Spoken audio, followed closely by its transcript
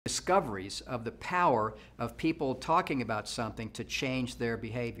discoveries of the power of people talking about something to change their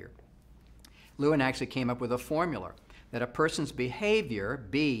behavior. Lewin actually came up with a formula that a person's behavior,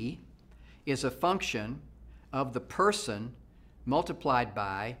 B, is a function of the person multiplied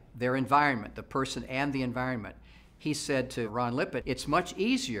by their environment, the person and the environment. He said to Ron Lippitt, it's much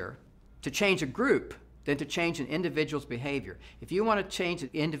easier to change a group than to change an individual's behavior. If you want to change an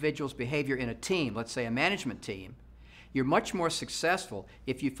individual's behavior in a team, let's say a management team, you're much more successful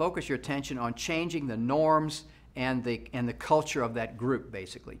if you focus your attention on changing the norms and the culture of that group,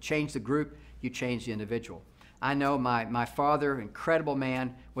 basically. Change the group, you change the individual. I know my father, incredible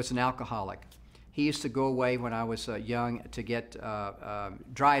man, was an alcoholic. He used to go away when I was young to get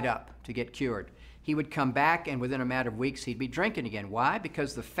dried up, to get cured. He would come back, and within a matter of weeks, he'd be drinking again. Why?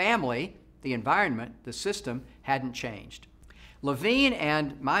 Because the family, the environment, the system hadn't changed. Levine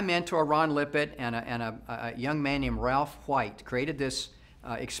and my mentor, Ron Lippitt, and a young man named Ralph White created this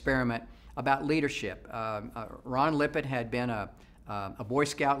experiment about leadership. Ron Lippitt had been a Boy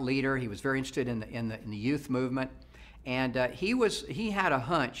Scout leader. He was very interested in the youth movement, and he had a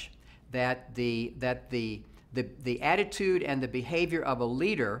hunch that the attitude and the behavior of a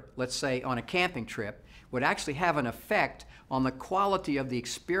leader, let's say on a camping trip, would actually have an effect on the quality of the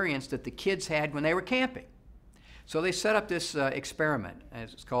experience that the kids had when they were camping. So they set up this experiment.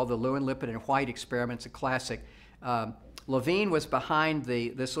 It's called the Lewin, Lippitt, and White experiment. It's a classic. Levine was behind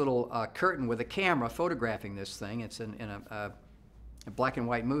this little curtain with a camera photographing this thing. It's in a black and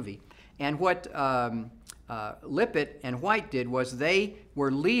white movie. And what Lippitt and White did was they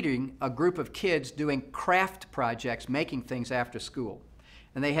were leading a group of kids doing craft projects, making things after school.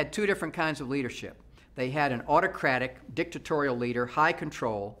 And they had two different kinds of leadership. They had an autocratic, dictatorial leader, high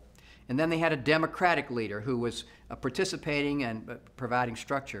control, and then they had a democratic leader who was participating and providing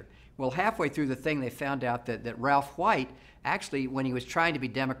structure. Well, halfway through the thing, they found out that Ralph White, actually, when he was trying to be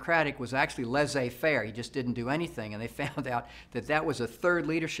democratic, was actually laissez-faire. He just didn't do anything, and they found out that that was a third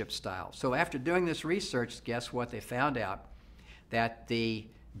leadership style. So after doing this research, guess what? They found out that the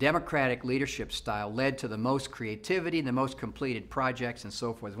democratic leadership style led to the most creativity, the most completed projects, and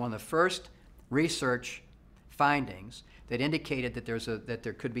so forth. One of the first research findings that indicated that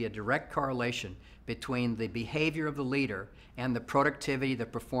there could be a direct correlation between the behavior of the leader and the productivity, the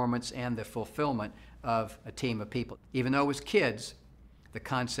performance, and the fulfillment of a team of people. Even though it was kids, the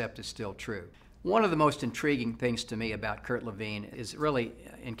concept is still true. One of the most intriguing things to me about Kurt Levine is really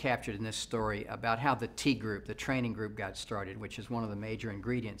encaptured in this story about how the T group, the training group, got started, which is one of the major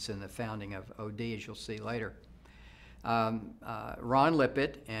ingredients in the founding of OD, as you'll see later. Ron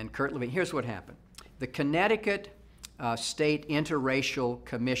Lippitt and Kurt Levine, here's what happened. The Connecticut State Interracial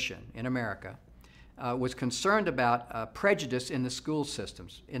Commission in America was concerned about prejudice in the school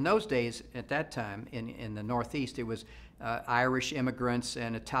systems. In those days, at that time, in the Northeast, it was Irish immigrants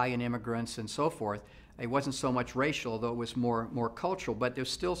and Italian immigrants and so forth. It wasn't so much racial, though it was more cultural, but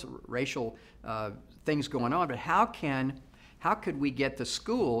there's still some racial things going on. But how could we get the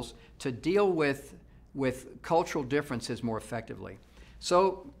schools to deal with cultural differences more effectively?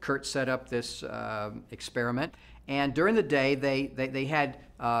 So Kurt set up this experiment, and during the day they had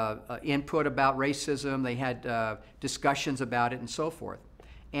input about racism, they had discussions about it and so forth.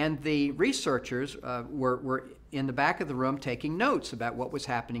 And the researchers were in the back of the room taking notes about what was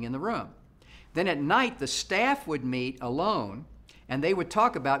happening in the room. Then at night the staff would meet alone and they would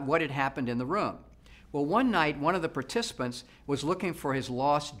talk about what had happened in the room. Well, one night one of the participants was looking for his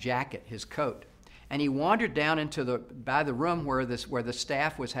lost jacket, his coat. And he wandered down into by the room where the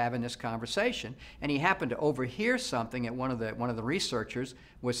staff was having this conversation, and he happened to overhear something that one of the researchers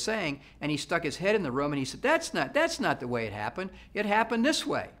was saying, and he stuck his head in the room and he said, "That's not the way it happened. It happened this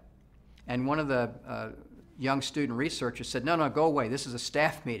way." And one of the young student researchers said, "No, go away. This is a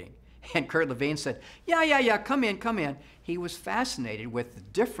staff meeting." And Kurt Levine said, "Yeah, come in." He was fascinated with the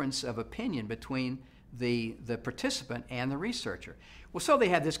difference of opinion between the participant and the researcher. Well, so they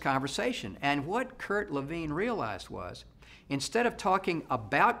had this conversation, and what Kurt Levine realized was, instead of talking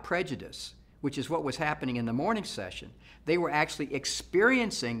about prejudice, which is what was happening in the morning session, they were actually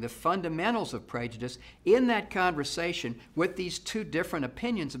experiencing the fundamentals of prejudice in that conversation with these two different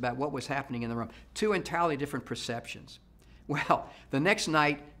opinions about what was happening in the room, two entirely different perceptions. Well, the next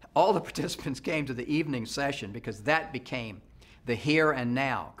night, all the participants came to the evening session because that became the here and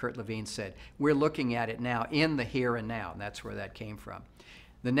now, Kurt Levine said. We're looking at it now in the here and now, and that's where that came from.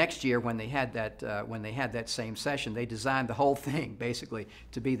 The next year, when they had that same session, they designed the whole thing basically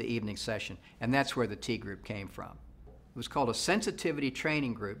to be the evening session, and that's where the T group came from. It was called a sensitivity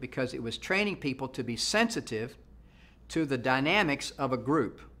training group because it was training people to be sensitive to the dynamics of a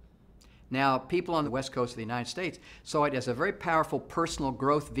group. Now, people on the west coast of the United States saw it as a very powerful personal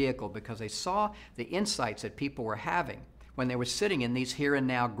growth vehicle because they saw the insights that people were having when they were sitting in these here and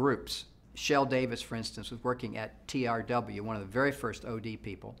now groups. Shel Davis, for instance, was working at TRW, one of the very first OD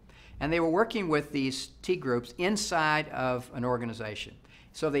people, and they were working with these T groups inside of an organization.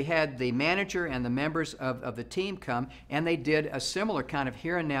 So they had the manager and the members of the team come, and they did a similar kind of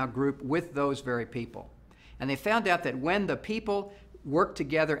here and now group with those very people. And they found out that when the people worked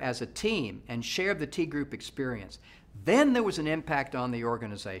together as a team and shared the T group experience, then there was an impact on the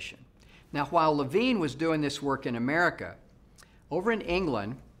organization. Now, while Levine was doing this work in America, over in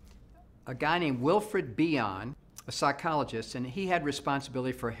England, a guy named Wilfred Bion, a psychologist, and he had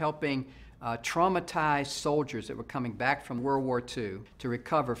responsibility for helping traumatized soldiers that were coming back from World War II to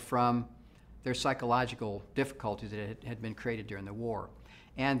recover from their psychological difficulties that had been created during the war.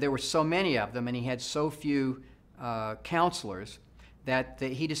 And there were so many of them, and he had so few counselors that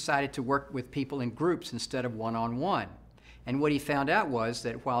he decided to work with people in groups instead of one-on-one. And what he found out was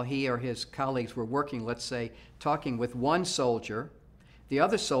that while he or his colleagues were working, let's say, talking with one soldier, the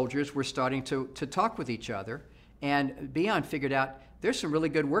other soldiers were starting to talk with each other. And Bion figured out there's some really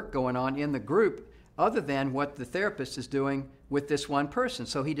good work going on in the group other than what the therapist is doing with this one person.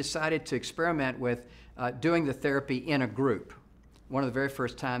 So he decided to experiment with doing the therapy in a group. One of the very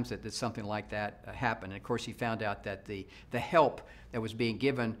first times that something like that happened. And of course, he found out that the help that was being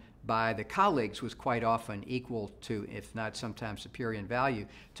given by the colleagues was quite often equal to, if not sometimes superior in value,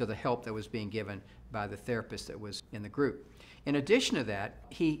 to the help that was being given by the therapist that was in the group. In addition to that,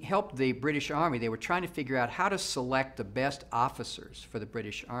 he helped the British Army. They were trying to figure out how to select the best officers for the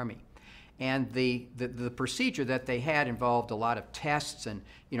British Army. And the procedure that they had involved a lot of tests and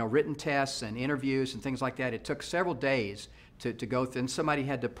written tests and interviews and things like that. It took several days to go through, and somebody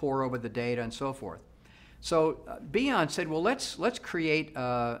had to pore over the data and so forth. So Bion said, well, let's create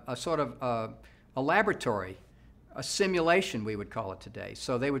a sort of a laboratory, a simulation, we would call it today.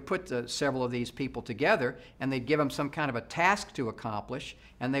 So they would put several of these people together, and they'd give them some kind of a task to accomplish,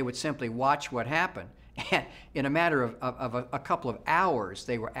 and they would simply watch what happened. And in a matter of a couple of hours,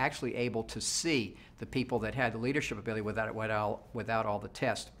 they were actually able to see the people that had the leadership ability without all the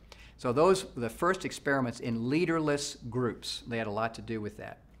tests. So those were the first experiments in leaderless groups. They had a lot to do with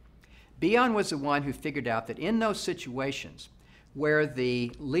that. Bion was the one who figured out that in those situations where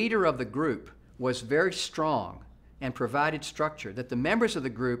the leader of the group was very strong and provided structure, that the members of the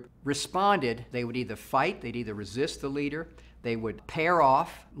group responded. They would either fight, they'd either resist the leader, they would pair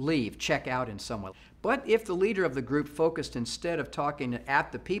off, leave, check out in some way. But if the leader of the group focused, instead of talking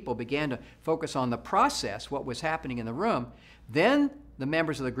at the people, began to focus on the process, what was happening in the room, then the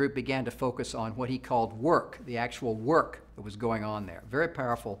members of the group began to focus on what he called work, the actual work that was going on there. Very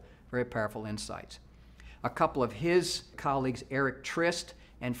powerful insights. A couple of his colleagues, Eric Trist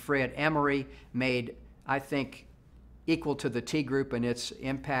and Fred Emery, made, I think, equal to the T group in its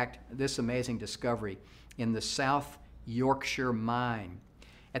impact, this amazing discovery in the South Yorkshire mine.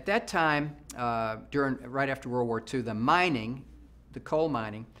 At that time, right after World War II, the coal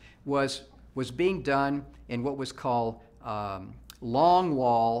mining, was being done in what was called long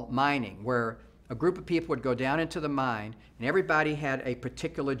wall mining, where a group of people would go down into the mine, and everybody had a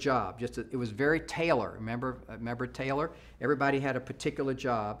particular job. It was very Taylor. Remember Taylor? Everybody had a particular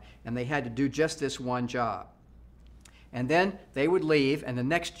job, and they had to do just this one job. And then they would leave, and the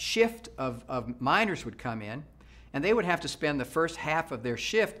next shift of miners would come in, and they would have to spend the first half of their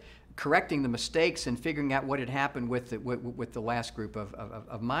shift correcting the mistakes and figuring out what had happened with the last group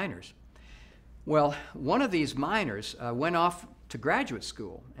of miners. Well, one of these miners went off to graduate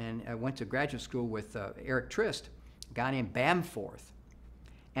school, and went to graduate school with Eric Trist, a guy named Bamforth.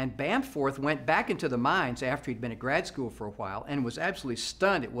 And Bamforth went back into the mines after he'd been at grad school for a while and was absolutely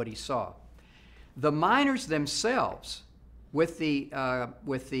stunned at what he saw. The miners themselves, with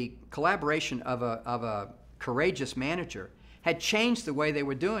the collaboration of a courageous manager, had changed the way they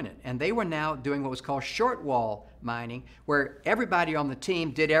were doing it. And they were now doing what was called short wall mining, where everybody on the team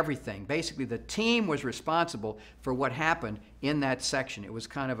did everything. Basically, the team was responsible for what happened in that section. It was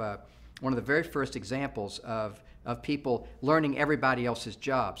kind of one of the very first examples of people learning everybody else's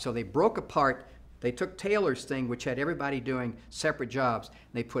job. So they broke apart. They took Taylor's thing, which had everybody doing separate jobs, and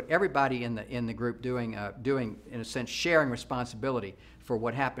they put everybody in the group doing, in a sense, sharing responsibility for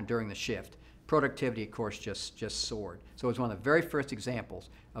what happened during the shift. Productivity, of course, just soared. So it was one of the very first examples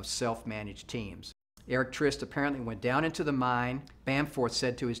of self-managed teams. Eric Trist apparently went down into the mine. Bamforth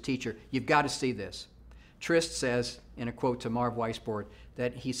said to his teacher, "You've got to see this." Trist says, in a quote to Marv Weisbord,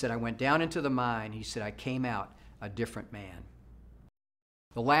 that he said, "I went down into the mine," he said, "I came out a different man."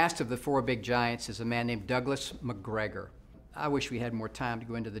 The last of the four big giants is a man named Douglas McGregor. I wish we had more time to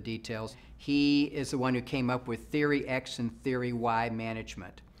go into the details. He is the one who came up with Theory X and Theory Y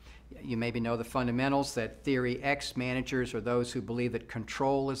management. You maybe know the fundamentals that Theory X managers are those who believe that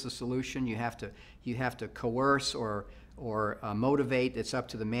control is the solution. You have to coerce or motivate. It's up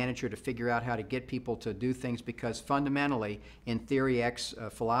to the manager to figure out how to get people to do things, because fundamentally in Theory X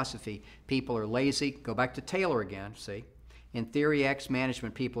philosophy, people are lazy. Go back to Taylor again, see? In Theory X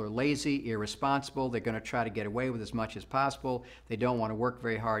management, people are lazy, irresponsible. They're going to try to get away with as much as possible. They don't want to work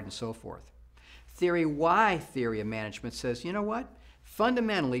very hard and so forth. Theory Y theory of management says, you know what?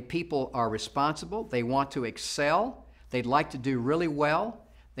 Fundamentally, people are responsible. They want to excel. They'd like to do really well.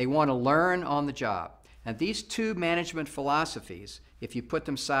 They want to learn on the job. And these two management philosophies, if you put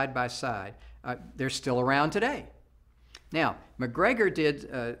them side by side, they're still around today. Now, McGregor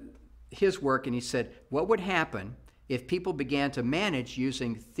did his work, and he said, what would happen if people began to manage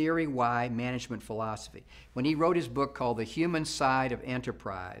using Theory Y management philosophy? When he wrote his book called The Human Side of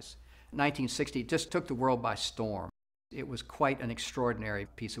Enterprise, 1960, it just took the world by storm. It was quite an extraordinary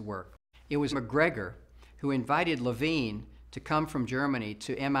piece of work. It was McGregor who invited Levine to come from Germany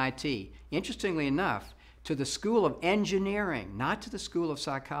to MIT, interestingly enough, to the School of Engineering, not to the School of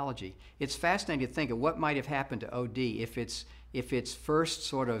Psychology. It's fascinating to think of what might have happened to OD if its first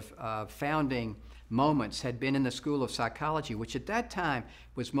sort of founding moments had been in the School of Psychology, which at that time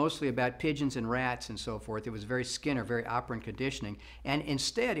was mostly about pigeons and rats and so forth. It was very Skinner, very operant conditioning. And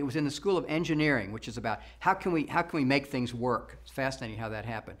instead, it was in the School of Engineering, which is about how can we make things work. It's fascinating how that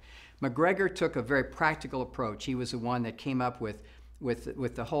happened. McGregor took a very practical approach. He was the one that came up with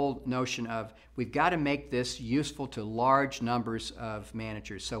the whole notion of we've got to make this useful to large numbers of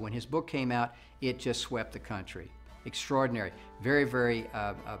managers. So when his book came out, it just swept the country. Extraordinary, very, very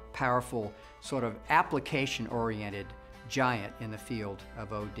powerful, sort of application-oriented giant in the field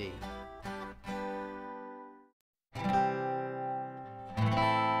of OD.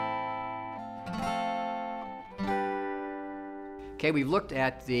 Okay, we've looked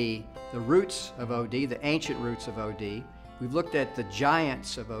at the roots of OD, the ancient roots of OD. We've looked at the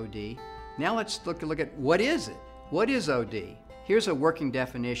giants of OD. Now let's look at what is it? What is OD? Here's a working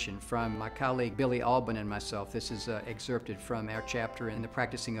definition from my colleague Billy Albin and myself. This is excerpted from our chapter in the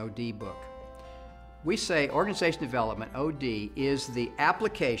Practicing OD book. We say organization development, OD, is the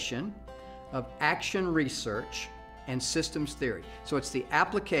application of action research and systems theory. So it's the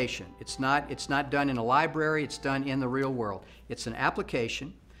application. It's not done in a library, it's done in the real world. It's an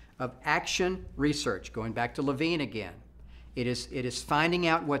application of action research, going back to Levine again. It is finding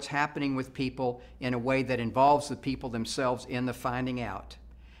out what's happening with people in a way that involves the people themselves in the finding out.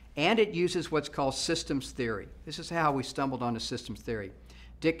 And it uses what's called systems theory. This is how we stumbled onto systems theory.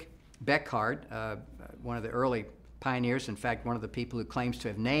 Dick Beckhard, one of the early pioneers, in fact, one of the people who claims to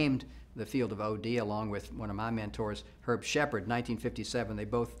have named the field of OD, along with one of my mentors, Herb Shepard, 1957. They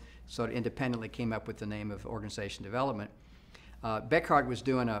both sort of independently came up with the name of organization development. Beckhard was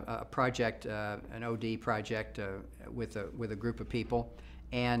doing a project, an OD project with a group of people,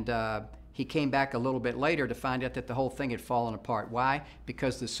 and he came back a little bit later to find out that the whole thing had fallen apart. Why?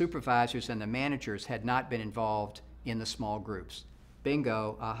 Because the supervisors and the managers had not been involved in the small groups.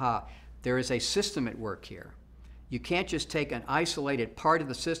 Bingo, aha. There is a system at work here. You can't just take an isolated part of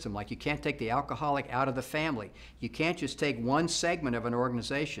the system, like you can't take the alcoholic out of the family. You can't just take one segment of an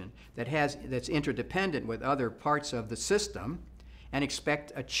organization that's interdependent with other parts of the system and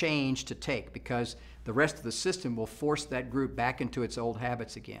expect a change to take, because the rest of the system will force that group back into its old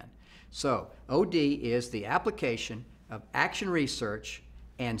habits again. So OD is the application of action research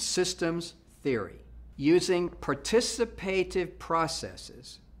and systems theory using participative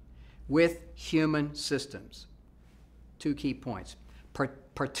processes with human systems. Two key points.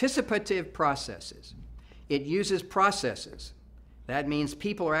 Participative processes. It uses processes. That means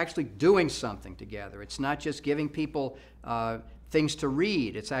people are actually doing something together. It's not just giving people things to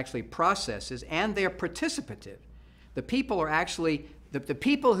read. It's actually processes, and they're participative. The people are actually, the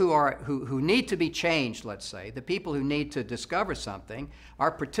people who need to be changed, let's say, the people who need to discover something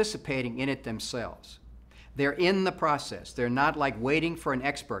are participating in it themselves. They're in the process. They're not like waiting for an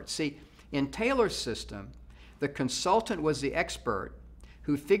expert. See, in Taylor's system, the consultant was the expert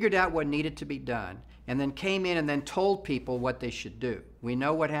who figured out what needed to be done and then came in and then told people what they should do. We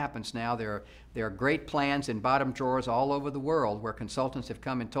know what happens now. There are great plans in bottom drawers all over the world where consultants have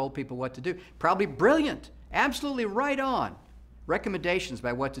come and told people what to do. Probably brilliant, absolutely right on recommendations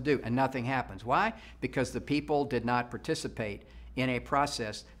about what to do, and nothing happens. Why? Because the people did not participate in a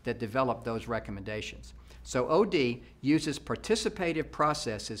process that developed those recommendations. So OD uses participative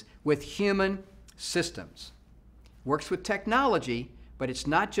processes with human systems. Works with technology, But it's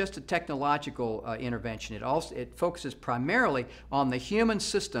not just a technological intervention. It focuses primarily on the human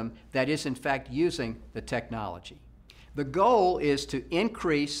system that is in fact using the technology. The goal is to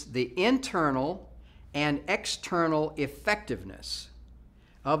increase the internal and external effectiveness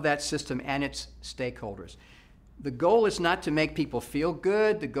of that system and its stakeholders. The goal is not to make people feel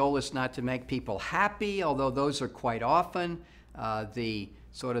good. The goal is not to make people happy, although those are quite often the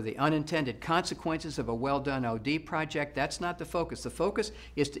unintended consequences of a well-done OD project. That's not the focus. The focus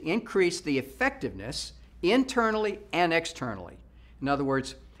is to increase the effectiveness internally and externally. In other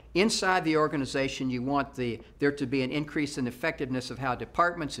words, inside the organization, you want there to be an increase in effectiveness of how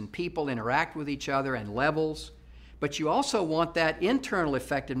departments and people interact with each other and levels. But you also want that internal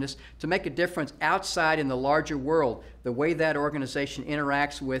effectiveness to make a difference outside in the larger world, the way that organization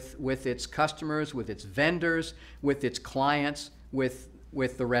interacts with its customers, with its vendors, with its clients, with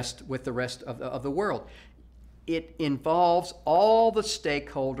the rest of the world. It involves all the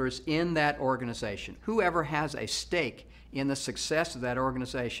stakeholders in that organization. Whoever has a stake in the success of that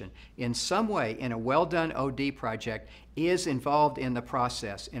organization in some way in a well-done OD project is involved in the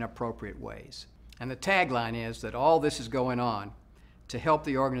process in appropriate ways. And the tagline is that all this is going on to help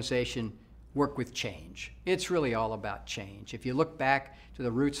the organization work with change. It's really all about change. If you look back to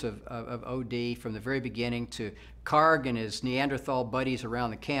the roots of OD from the very beginning, to Karg and his Neanderthal buddies around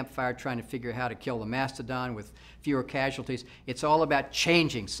the campfire trying to figure out how to kill the mastodon with fewer casualties, it's all about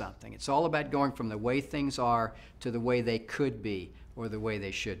changing something. It's all about going from the way things are to the way they could be or the way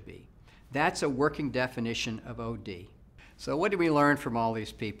they should be. That's a working definition of OD. So what did we learn from all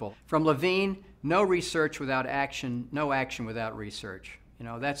these people? From Levine, no research without action, no action without research. You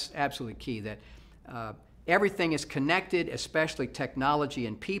know, that's absolutely key, that everything is connected, especially technology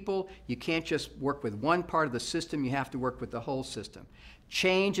and people. You can't just work with one part of the system, you have to work with the whole system.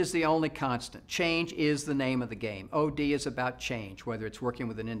 Change is the only constant. Change is the name of the game. OD is about change, whether it's working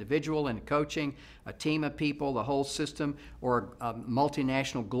with an individual and coaching, a team of people, the whole system, or a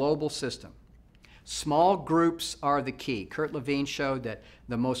multinational global system. Small groups are the key. Kurt Levine showed that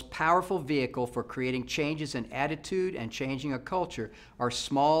the most powerful vehicle for creating changes in attitude and changing a culture are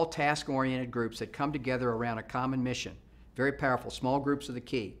small, task-oriented groups that come together around a common mission. Very powerful. Small groups are the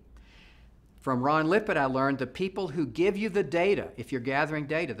key. From Ron Lippert, I learned the people who give you the data, if you're gathering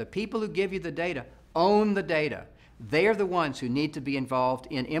data, the people who give you the data own the data. They are the ones who need to be involved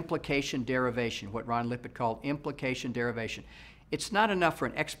in implication derivation, what Ron Lippert called implication derivation. It's not enough for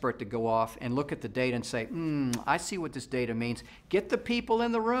an expert to go off and look at the data and say, I see what this data means. Get the people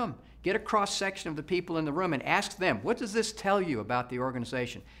in the room. Get a cross-section of the people in the room and ask them, what does this tell you about the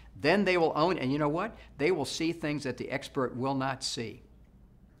organization? Then they will own it, and you know what? They will see things that the expert will not see.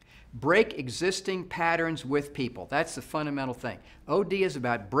 Break existing patterns with people. That's the fundamental thing. OD is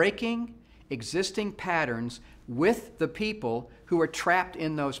about breaking existing patterns with the people who are trapped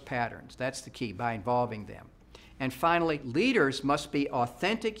in those patterns. That's the key, by involving them. And finally, leaders must be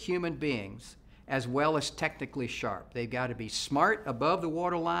authentic human beings as well as technically sharp. They've got to be smart above the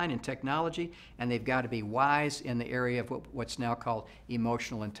waterline in technology, and they've got to be wise in the area of what's now called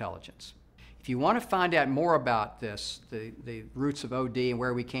emotional intelligence. If you want to find out more about this, the roots of OD and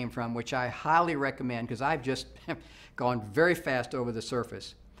where we came from, which I highly recommend because I've just gone very fast over the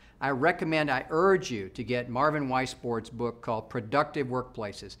surface, I urge you to get Marvin Weisbord's book called Productive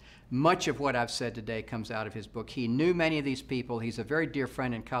Workplaces. Much of what I've said today comes out of his book. He knew many of these people. He's a very dear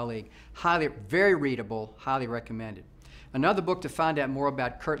friend and colleague. Very readable, highly recommended. Another book to find out more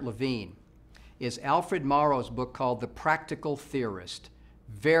about Kurt Levine is Alfred Morrow's book called The Practical Theorist.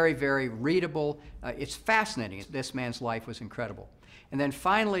 Very, very readable. It's fascinating. This man's life was incredible. And then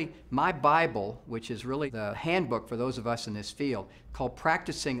finally, my Bible, which is really the handbook for those of us in this field, called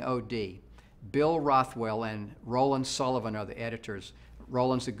Practicing OD. Bill Rothwell and Roland Sullivan are the editors.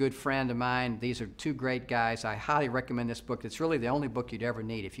 Roland's a good friend of mine. These are two great guys. I highly recommend this book. It's really the only book you'd ever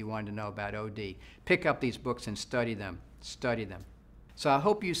need if you wanted to know about OD. Pick up these books and study them. Study them. So I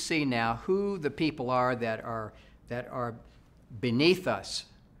hope you see now who the people are that are beneath us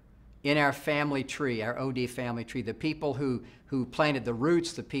in our family tree, our OD family tree, the people who planted the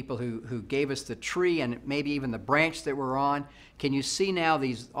roots, the people who gave us the tree and maybe even the branch that we're on. Can you see now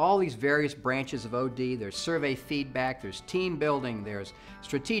all these various branches of OD? There's survey feedback, there's team building, there's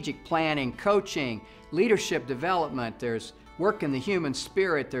strategic planning, coaching, leadership development, there's work in the human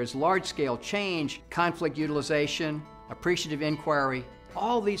spirit, there's large-scale change, conflict utilization, appreciative inquiry.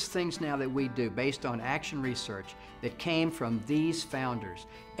 All these things now that we do based on action research that came from these founders.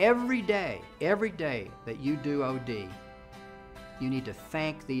 Every day that you do OD, you need to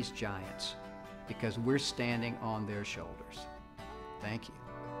thank these giants because we're standing on their shoulders. Thank you.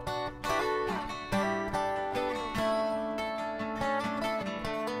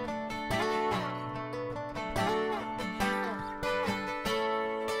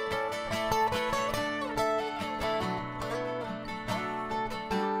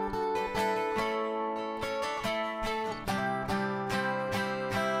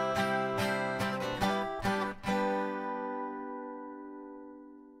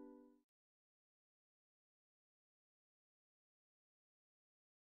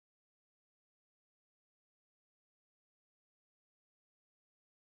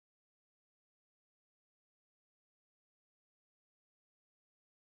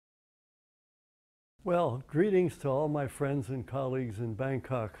 Well, greetings to all my friends and colleagues in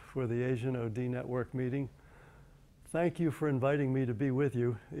Bangkok for the Asian OD Network meeting. Thank you for inviting me to be with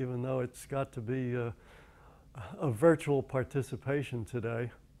you, even though it's got to be a virtual participation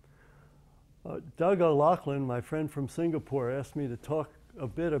today. Doug O'Loughlin, my friend from Singapore, asked me to talk a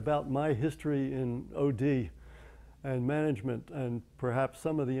bit about my history in OD and management and perhaps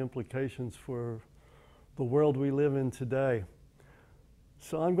some of the implications for the world we live in today.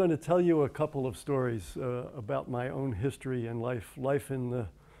 So I'm going to tell you a couple of stories about my own history and life in the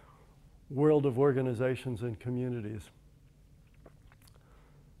world of organizations and communities.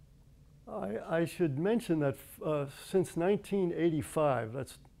 I should mention that since 1985,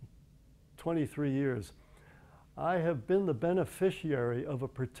 that's 23 years, I have been the beneficiary of a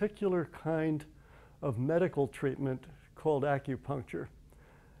particular kind of medical treatment called acupuncture.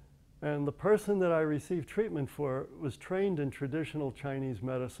 And the person that I received treatment for was trained in traditional Chinese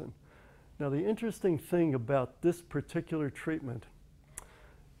medicine. Now, the interesting thing about this particular treatment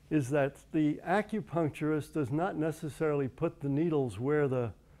is that the acupuncturist does not necessarily put the needles where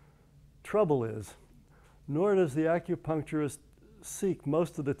the trouble is, nor does the acupuncturist seek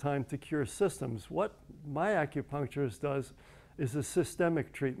most of the time to cure systems. What my acupuncturist does is a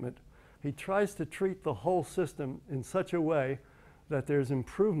systemic treatment. He tries to treat the whole system in such a way that there's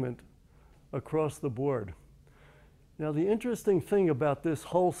improvement across the board. Now, the interesting thing about this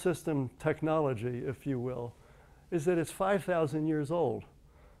whole system technology, if you will, is that it's 5,000 years old.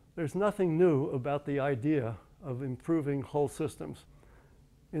 There's nothing new about the idea of improving whole systems.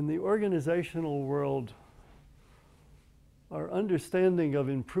 In the organizational world, our understanding of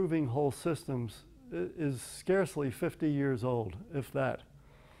improving whole systems is scarcely 50 years old, if that.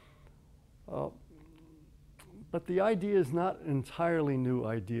 But the idea is not an entirely new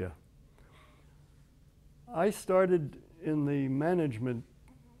idea. I started in the management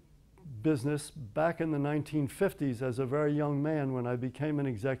business back in the 1950s as a very young man when I became an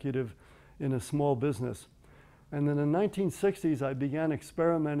executive in a small business. And in the 1960s, I began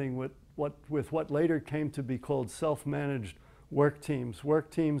experimenting with what later came to be called self-managed work teams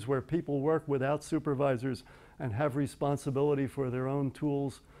where people work without supervisors and have responsibility for their own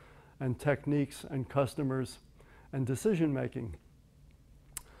tools and techniques and customers and decision making.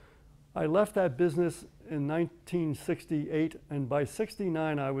 I left that business in 1968, and by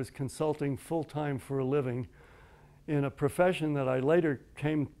 69 I was consulting full-time for a living in a profession that I later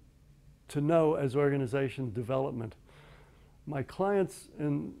came to know as organization development. My clients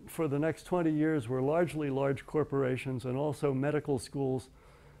for the next 20 years were largely large corporations and also medical schools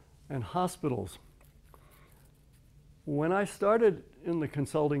and hospitals. When I started in the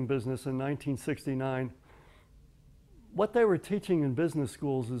consulting business in 1969, what they were teaching in business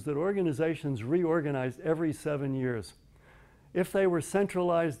schools is that organizations reorganized every 7 years. If they were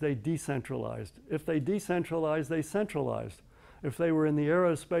centralized, they decentralized. If they decentralized, they centralized. If they were in the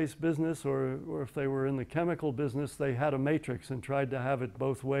aerospace business or if they were in the chemical business, they had a matrix and tried to have it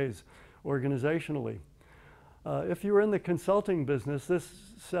both ways organizationally. If you were in the consulting business, this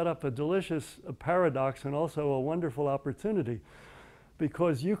set up a delicious paradox and also a wonderful opportunity,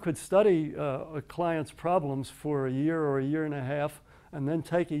 because you could study a client's problems for a year or a year and a half, and then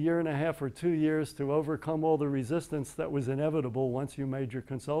take a year and a half or 2 years to overcome all the resistance that was inevitable once you made your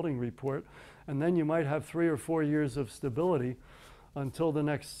consulting report. And then you might have 3 or 4 years of stability until the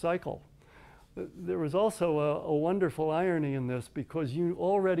next cycle. There was also a wonderful irony in this, because you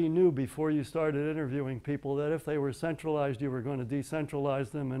already knew before you started interviewing people that if they were centralized, you were going to decentralize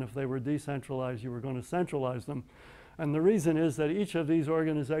them, and if they were decentralized, you were going to centralize them. And the reason is that each of these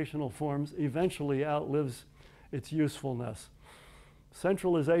organizational forms eventually outlives its usefulness.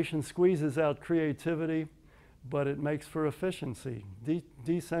 Centralization squeezes out creativity, but it makes for efficiency.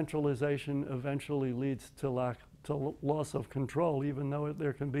 Decentralization eventually leads to loss of control, even though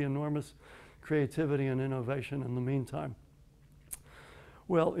there can be enormous creativity and innovation in the meantime.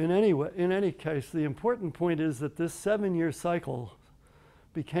 Well, in any case, the important point is that this 7-year cycle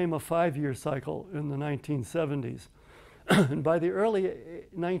became a 5-year cycle in the 1970s. And by the early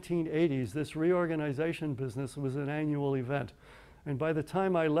 1980s, this reorganization business was an annual event. And by the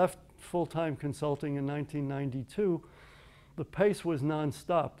time I left full-time consulting in 1992, the pace was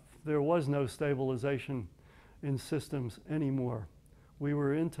nonstop. There was no stabilization in systems anymore. We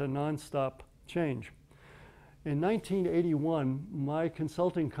were into nonstop change. In 1981, my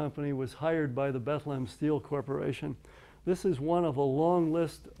consulting company was hired by the Bethlehem Steel Corporation. This is one of a long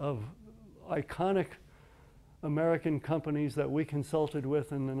list of iconic American companies that we consulted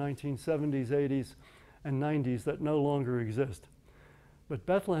with in the 1970s, 80s, and 90s that no longer exist. But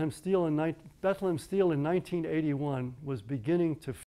Bethlehem Steel in 1981 was beginning to